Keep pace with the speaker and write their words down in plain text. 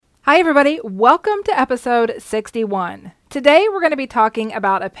Hi, everybody. Welcome to episode 61. Today, we're going to be talking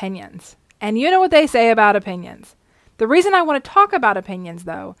about opinions. And you know what they say about opinions. The reason I want to talk about opinions,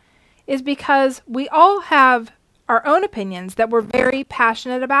 though, is because we all have our own opinions that we're very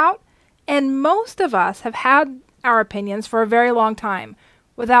passionate about, and most of us have had our opinions for a very long time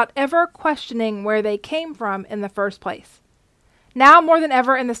without ever questioning where they came from in the first place. Now, more than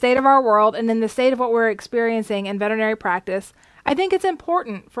ever, in the state of our world and in the state of what we're experiencing in veterinary practice, I think it's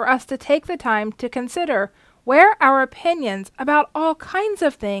important for us to take the time to consider where our opinions about all kinds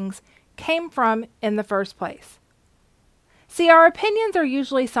of things came from in the first place. See, our opinions are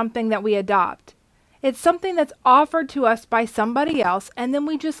usually something that we adopt. It's something that's offered to us by somebody else, and then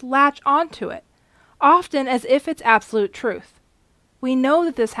we just latch onto it, often as if it's absolute truth. We know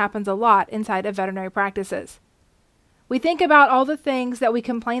that this happens a lot inside of veterinary practices. We think about all the things that we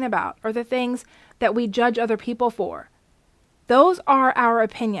complain about or the things that we judge other people for. Those are our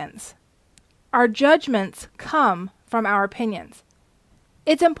opinions. Our judgments come from our opinions.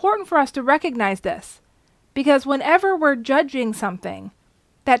 It's important for us to recognize this because whenever we're judging something,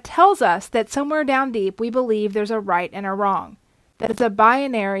 that tells us that somewhere down deep we believe there's a right and a wrong, that it's a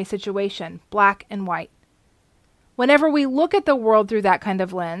binary situation, black and white. Whenever we look at the world through that kind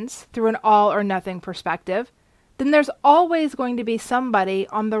of lens, through an all or nothing perspective, then there's always going to be somebody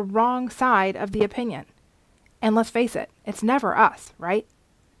on the wrong side of the opinion. And let's face it, it's never us, right?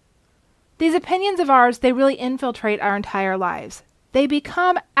 These opinions of ours, they really infiltrate our entire lives. They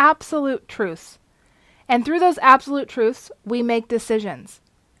become absolute truths. And through those absolute truths, we make decisions.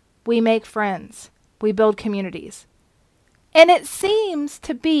 We make friends. We build communities. And it seems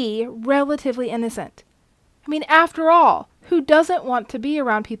to be relatively innocent. I mean, after all, who doesn't want to be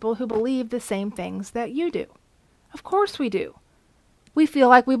around people who believe the same things that you do? Of course we do. We feel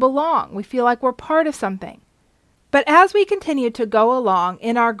like we belong. We feel like we're part of something. But as we continue to go along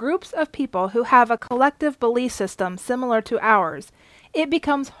in our groups of people who have a collective belief system similar to ours, it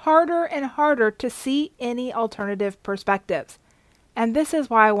becomes harder and harder to see any alternative perspectives. And this is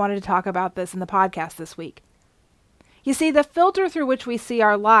why I wanted to talk about this in the podcast this week. You see, the filter through which we see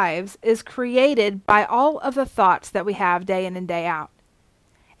our lives is created by all of the thoughts that we have day in and day out.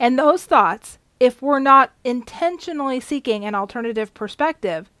 And those thoughts, if we're not intentionally seeking an alternative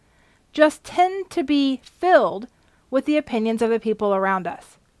perspective, just tend to be filled with the opinions of the people around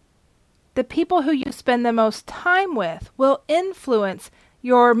us. The people who you spend the most time with will influence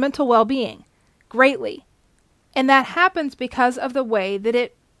your mental well-being greatly. And that happens because of the way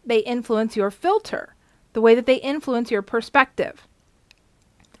that they influence your filter, the way that they influence your perspective.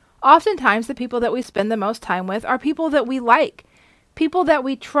 Oftentimes, the people that we spend the most time with are people that we like, people that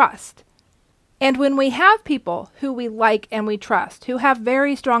we trust. And when we have people who we like and we trust, who have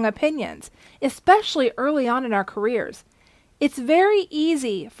very strong opinions, especially early on in our careers, it's very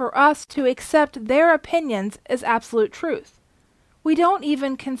easy for us to accept their opinions as absolute truth. We don't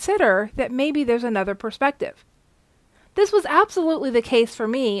even consider that maybe there's another perspective. This was absolutely the case for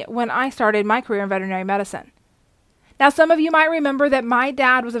me when I started my career in veterinary medicine. Now, some of you might remember that my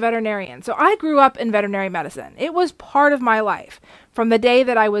dad was a veterinarian, so I grew up in veterinary medicine. It was part of my life from the day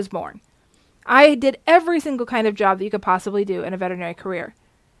that I was born. I did every single kind of job that you could possibly do in a veterinary career.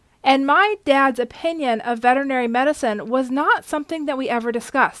 And my dad's opinion of veterinary medicine was not something that we ever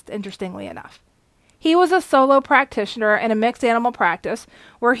discussed, interestingly enough. He was a solo practitioner in a mixed animal practice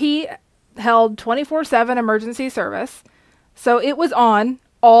where he held 24/7 emergency service. So it was on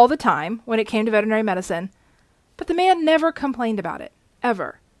all the time when it came to veterinary medicine. But the man never complained about it,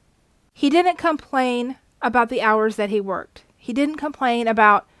 ever. He didn't complain about the hours that he worked. He didn't complain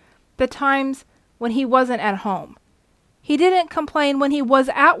about the times when he wasn't at home. He didn't complain when he was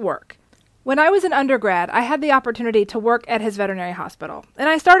at work. When I was an undergrad, I had the opportunity to work at his veterinary hospital. And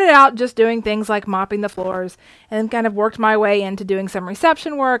I started out just doing things like mopping the floors and kind of worked my way into doing some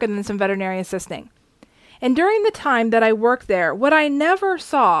reception work and then some veterinary assisting. And during the time that I worked there, what I never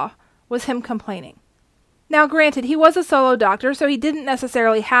saw was him complaining. Now, granted, he was a solo doctor, so he didn't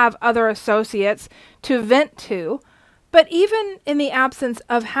necessarily have other associates to vent to. But even in the absence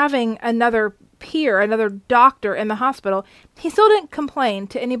of having another peer, another doctor in the hospital, he still didn't complain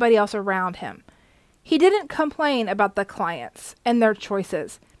to anybody else around him. He didn't complain about the clients and their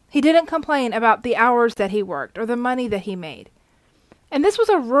choices. He didn't complain about the hours that he worked or the money that he made. And this was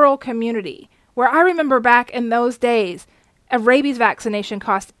a rural community where I remember back in those days, a rabies vaccination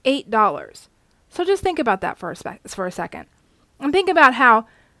cost $8. So just think about that for a second. And think about how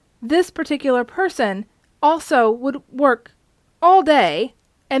this particular person also would work all day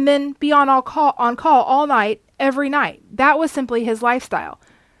and then be on call all night, every night. That was simply his lifestyle.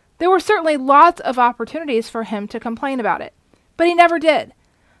 There were certainly lots of opportunities for him to complain about it, but he never did.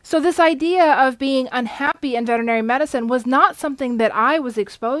 So this idea of being unhappy in veterinary medicine was not something that I was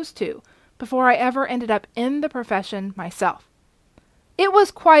exposed to before I ever ended up in the profession myself. It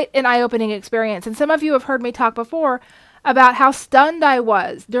was quite an eye-opening experience, and some of you have heard me talk before about how stunned I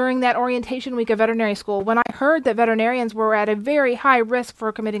was during that orientation week of veterinary school when I heard that veterinarians were at a very high risk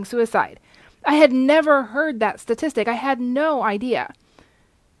for committing suicide. I had never heard that statistic. I had no idea.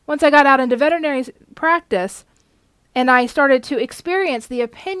 Once I got out into veterinary practice and I started to experience the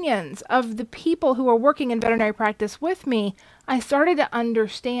opinions of the people who were working in veterinary practice with me, I started to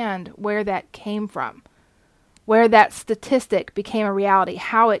understand where that came from, where that statistic became a reality,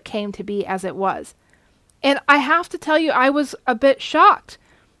 how it came to be as it was. And I have to tell you, I was a bit shocked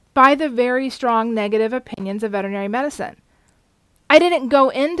by the very strong negative opinions of veterinary medicine. I didn't go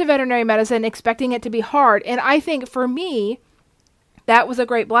into veterinary medicine expecting it to be hard, and I think for me, that was a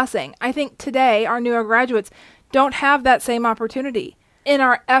great blessing. I think today our newer graduates don't have that same opportunity. In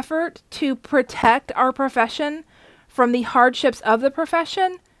our effort to protect our profession from the hardships of the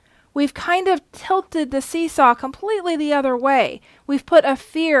profession, we've kind of tilted the seesaw completely the other way. We've put a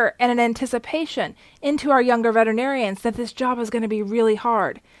fear and an anticipation into our younger veterinarians that this job is going to be really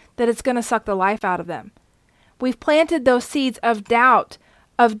hard, that it's going to suck the life out of them. We've planted those seeds of doubt,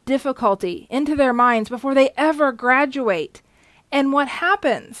 of difficulty into their minds before they ever graduate. And what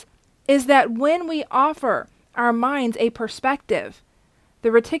happens is that when we offer our minds a perspective, the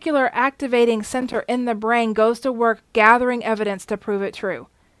reticular activating center in the brain goes to work gathering evidence to prove it true.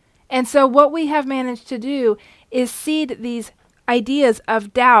 And so what we have managed to do is seed these ideas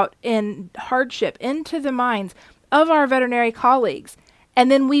of doubt and hardship into the minds of our veterinary colleagues, and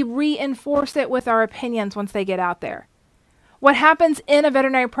then we reinforce it with our opinions once they get out there. What happens in a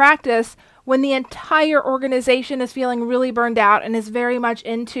veterinary practice when the entire organization is feeling really burned out and is very much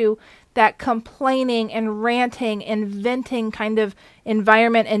into that complaining and ranting and venting kind of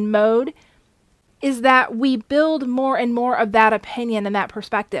environment and mode is that we build more and more of that opinion and that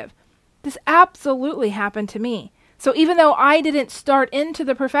perspective. This absolutely happened to me. So even though I didn't start into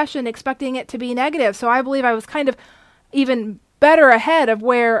the profession expecting it to be negative, so I believe I was kind of even better ahead of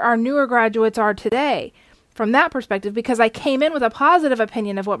where our newer graduates are today from that perspective, because I came in with a positive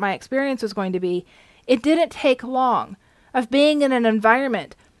opinion of what my experience was going to be. It didn't take long of being in an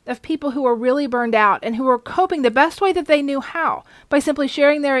environment of people who were really burned out and who were coping the best way that they knew how by simply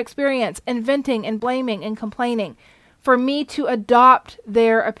sharing their experience and venting and blaming and complaining, for me to adopt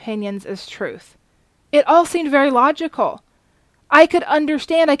their opinions as truth. It all seemed very logical. I could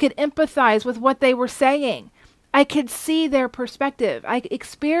understand, I could empathize with what they were saying. I could see their perspective. I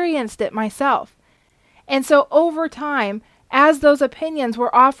experienced it myself. And so over time, as those opinions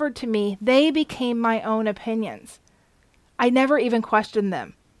were offered to me, they became my own opinions. I never even questioned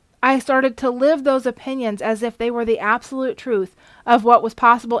them. I started to live those opinions as if they were the absolute truth of what was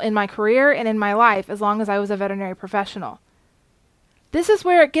possible in my career and in my life as long as I was a veterinary professional. This is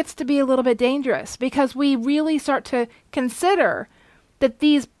where it gets to be a little bit dangerous, because we really start to consider that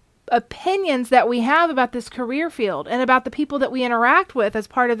these opinions that we have about this career field and about the people that we interact with as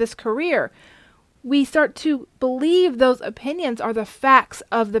part of this career, we start to believe those opinions are the facts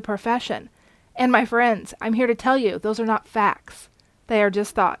of the profession. And my friends, I'm here to tell you, those are not facts. They are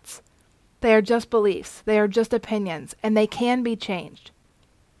just thoughts. They are just beliefs. They are just opinions, and they can be changed.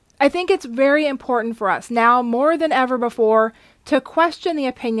 I think it's very important for us now more than ever before to question the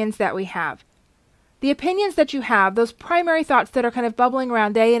opinions that we have. The opinions that you have, those primary thoughts that are kind of bubbling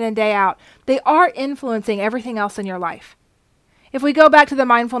around day in and day out, they are influencing everything else in your life. If we go back to the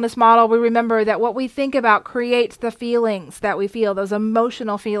mindfulness model, we remember that what we think about creates the feelings that we feel, those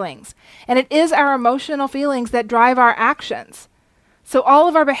emotional feelings. And it is our emotional feelings that drive our actions. So all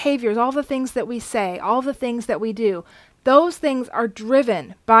of our behaviors, all the things that we say, all the things that we do, those things are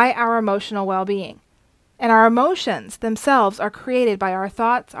driven by our emotional well-being. And our emotions themselves are created by our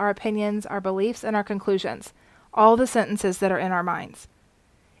thoughts, our opinions, our beliefs, and our conclusions, all the sentences that are in our minds.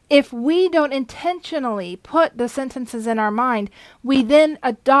 If we don't intentionally put the sentences in our mind, we then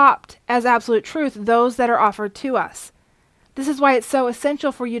adopt as absolute truth those that are offered to us. This is why it's so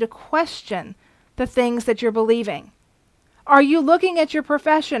essential for you to question the things that you're believing. Are you looking at your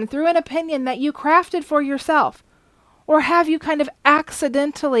profession through an opinion that you crafted for yourself? Or have you kind of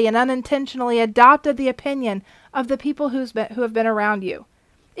accidentally and unintentionally adopted the opinion of the people who have been around you?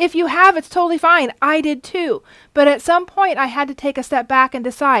 If you have, it's totally fine. I did too. But at some point, I had to take a step back and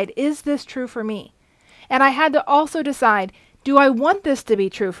decide, is this true for me? And I had to also decide, do I want this to be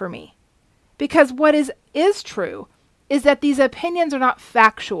true for me? Because what is true is that these opinions are not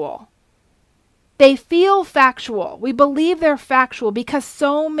factual. They feel factual. We believe they're factual because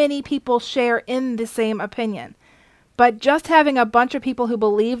so many people share in the same opinion. But just having a bunch of people who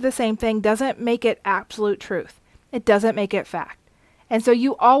believe the same thing doesn't make it absolute truth. It doesn't make it fact. And so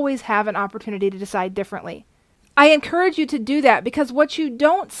you always have an opportunity to decide differently. I encourage you to do that because what you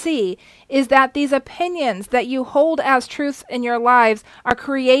don't see is that these opinions that you hold as truths in your lives are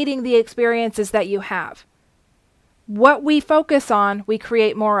creating the experiences that you have. What we focus on, we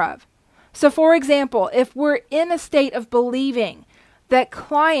create more of. So for example, if we're in a state of believing that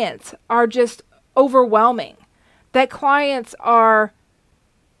clients are just overwhelming, that clients are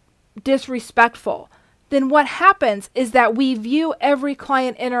disrespectful, then what happens is that we view every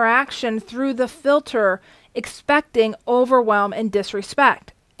client interaction through the filter expecting overwhelm and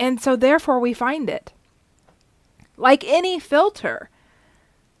disrespect. And so therefore we find it. Like any filter,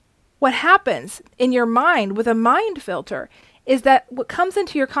 what happens in your mind with a mind filter is that what comes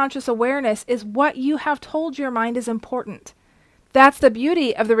into your conscious awareness is what you have told your mind is important. That's the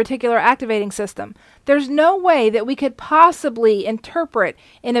beauty of the reticular activating system. There's no way that we could possibly interpret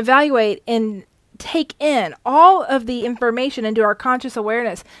and evaluate and take in all of the information into our conscious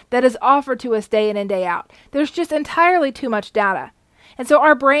awareness that is offered to us day in and day out. There's just entirely too much data. And so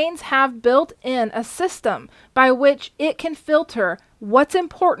our brains have built in a system by which it can filter what's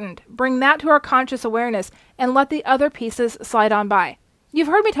important, bring that to our conscious awareness, and let the other pieces slide on by. You've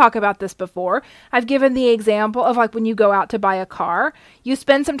heard me talk about this before. I've given the example of like when you go out to buy a car, you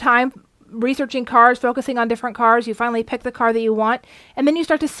spend some time researching cars, focusing on different cars, you finally pick the car that you want, and then you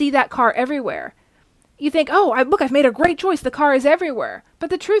start to see that car everywhere. You think, oh, I've made a great choice. The car is everywhere. But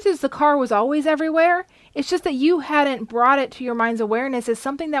the truth is the car was always everywhere. It's just that you hadn't brought it to your mind's awareness as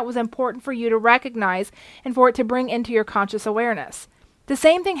something that was important for you to recognize and for it to bring into your conscious awareness. The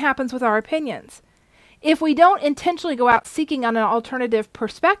same thing happens with our opinions. If we don't intentionally go out seeking on an alternative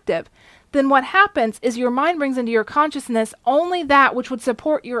perspective, then what happens is your mind brings into your consciousness only that which would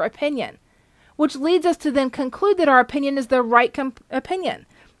support your opinion, which leads us to then conclude that our opinion is the right opinion.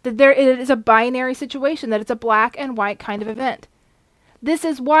 That it is a binary situation, that it's a black and white kind of event. This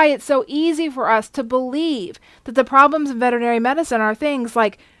is why it's so easy for us to believe that the problems in veterinary medicine are things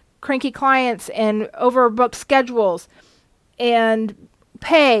like cranky clients and overbooked schedules and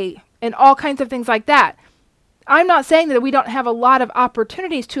pay and all kinds of things like that. I'm not saying that we don't have a lot of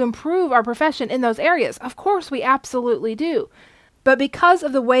opportunities to improve our profession in those areas. Of course, we absolutely do. But because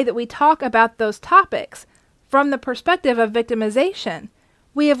of the way that we talk about those topics from the perspective of victimization,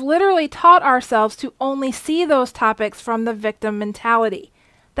 we have literally taught ourselves to only see those topics from the victim mentality.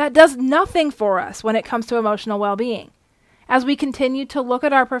 That does nothing for us when it comes to emotional well-being. As we continue to look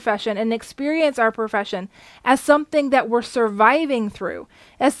at our profession and experience our profession as something that we're surviving through,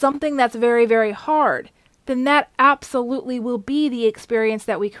 as something that's very, very hard, then that absolutely will be the experience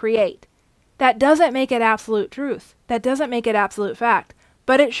that we create. That doesn't make it absolute truth. That doesn't make it absolute fact.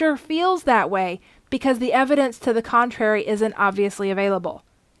 But it sure feels that way because the evidence to the contrary isn't obviously available.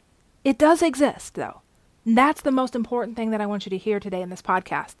 It does exist, though. And that's the most important thing that I want you to hear today in this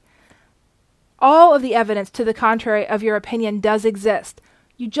podcast. All of the evidence to the contrary of your opinion does exist.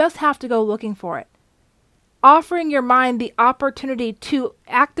 You just have to go looking for it. Offering your mind the opportunity to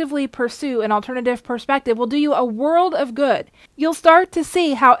actively pursue an alternative perspective will do you a world of good. You'll start to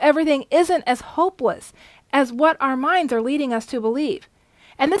see how everything isn't as hopeless as what our minds are leading us to believe.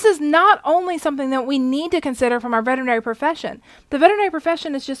 And this is not only something that we need to consider from our veterinary profession. The veterinary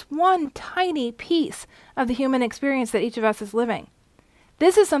profession is just one tiny piece of the human experience that each of us is living.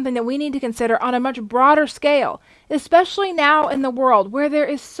 This is something that we need to consider on a much broader scale, especially now in the world where there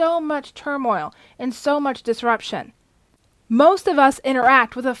is so much turmoil and so much disruption. Most of us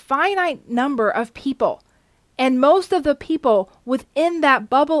interact with a finite number of people, and most of the people within that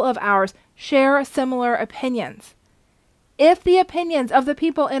bubble of ours share similar opinions. If the opinions of the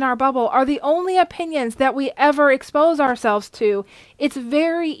people in our bubble are the only opinions that we ever expose ourselves to, it's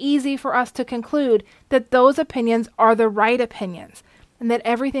very easy for us to conclude that those opinions are the right opinions and that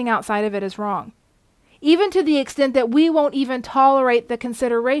everything outside of it is wrong. Even to the extent that we won't even tolerate the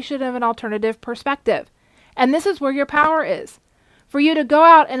consideration of an alternative perspective. And this is where your power is. For you to go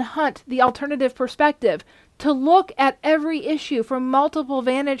out and hunt the alternative perspective, to look at every issue from multiple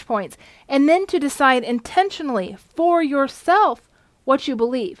vantage points, and then to decide intentionally for yourself what you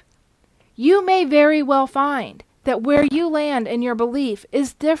believe. You may very well find that where you land in your belief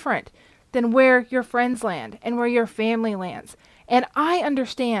is different than where your friends land and where your family lands. And I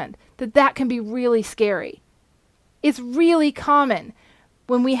understand that that can be really scary. It's really common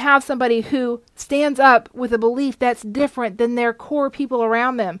when we have somebody who stands up with a belief that's different than their core people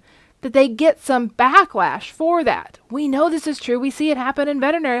around them, that they get some backlash for that. We know this is true. We see it happen in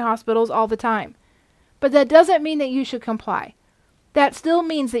veterinary hospitals all the time. But that doesn't mean that you should comply. That still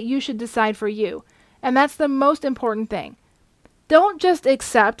means that you should decide for you. And that's the most important thing. Don't just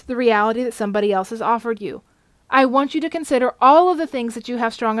accept the reality that somebody else has offered you. I want you to consider all of the things that you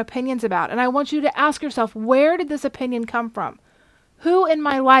have strong opinions about, and I want you to ask yourself, where did this opinion come from? Who in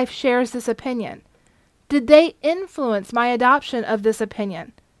my life shares this opinion? Did they influence my adoption of this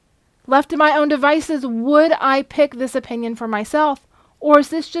opinion? Left to my own devices, would I pick this opinion for myself? Or is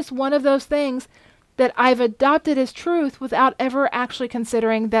this just one of those things that I've adopted as truth without ever actually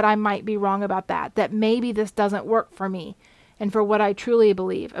considering that I might be wrong about that maybe this doesn't work for me and for what I truly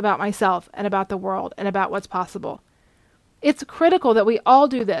believe about myself and about the world and about what's possible? It's critical that we all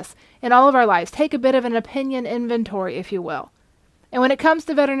do this in all of our lives. Take a bit of an opinion inventory, if you will. And when it comes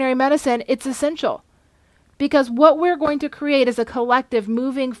to veterinary medicine, it's essential. Because what we're going to create as a collective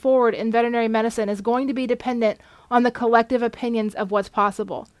moving forward in veterinary medicine is going to be dependent on the collective opinions of what's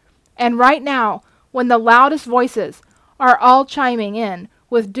possible. And right now, when the loudest voices are all chiming in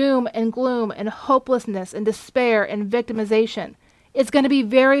with doom and gloom and hopelessness and despair and victimization, it's going to be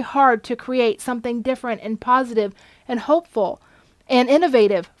very hard to create something different and positive and hopeful and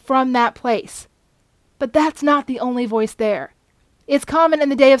innovative from that place. But that's not the only voice there. It's common in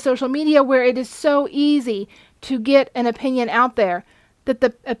the day of social media where it is so easy to get an opinion out there that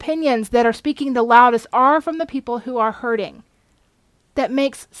the opinions that are speaking the loudest are from the people who are hurting. That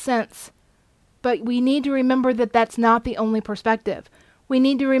makes sense. But we need to remember that that's not the only perspective. We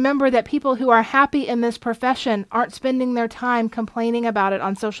need to remember that people who are happy in this profession aren't spending their time complaining about it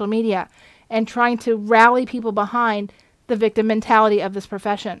on social media and trying to rally people behind the victim mentality of this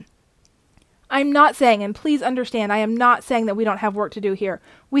profession. I'm not saying, and please understand, I am not saying that we don't have work to do here.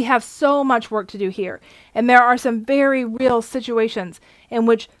 We have so much work to do here. And there are some very real situations in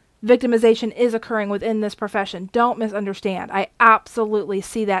which victimization is occurring within this profession. Don't misunderstand. I absolutely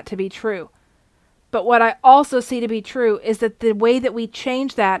see that to be true. But what I also see to be true is that the way that we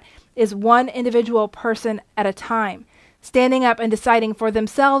change that is one individual person at a time, standing up and deciding for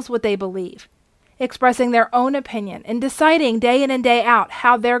themselves what they believe, expressing their own opinion, and deciding day in and day out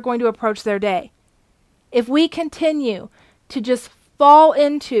how they're going to approach their day. If we continue to just fall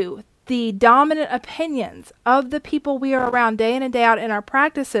into the dominant opinions of the people we are around day in and day out in our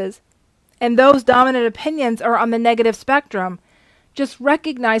practices, and those dominant opinions are on the negative spectrum, just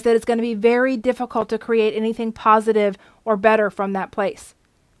recognize that it's going to be very difficult to create anything positive or better from that place.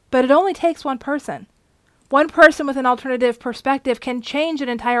 But it only takes one person. One person with an alternative perspective can change an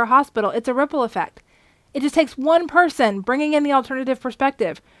entire hospital. It's a ripple effect. It just takes one person bringing in the alternative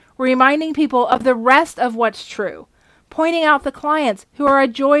perspective, reminding people of the rest of what's true, pointing out the clients who are a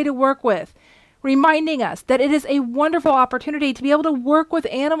joy to work with, reminding us that it is a wonderful opportunity to be able to work with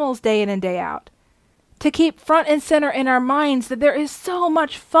animals day in and day out, to keep front and center in our minds that there is so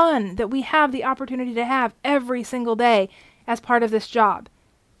much fun that we have the opportunity to have every single day as part of this job.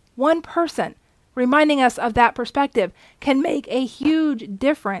 One person reminding us of that perspective can make a huge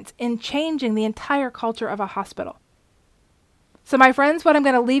difference in changing the entire culture of a hospital. So my friends, what I'm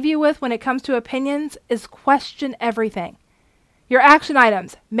going to leave you with when it comes to opinions is question everything. Your action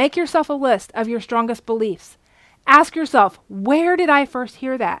items: make yourself a list of your strongest beliefs. Ask yourself, where did I first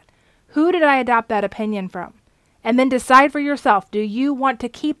hear that? Who did I adopt that opinion from? And then decide for yourself, do you want to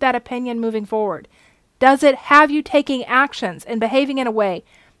keep that opinion moving forward? Does it have you taking actions and behaving in a way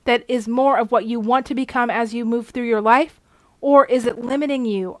that is more of what you want to become as you move through your life? Or is it limiting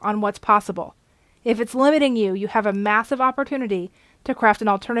you on what's possible? If it's limiting you, you have a massive opportunity to craft an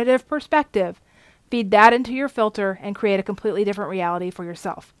alternative perspective, feed that into your filter, and create a completely different reality for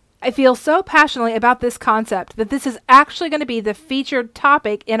yourself. I feel so passionately about this concept that this is actually going to be the featured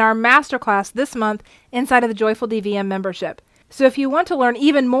topic in our masterclass this month inside of the Joyful DVM membership. So if you want to learn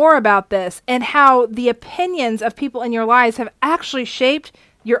even more about this and how the opinions of people in your lives have actually shaped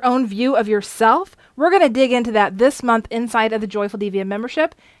your own view of yourself, we're going to dig into that this month inside of the Joyful DVM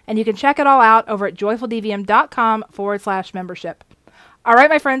membership, and you can check it all out over at joyfuldvm.com/membership. All right,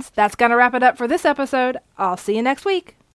 my friends, that's going to wrap it up for this episode. I'll see you next week.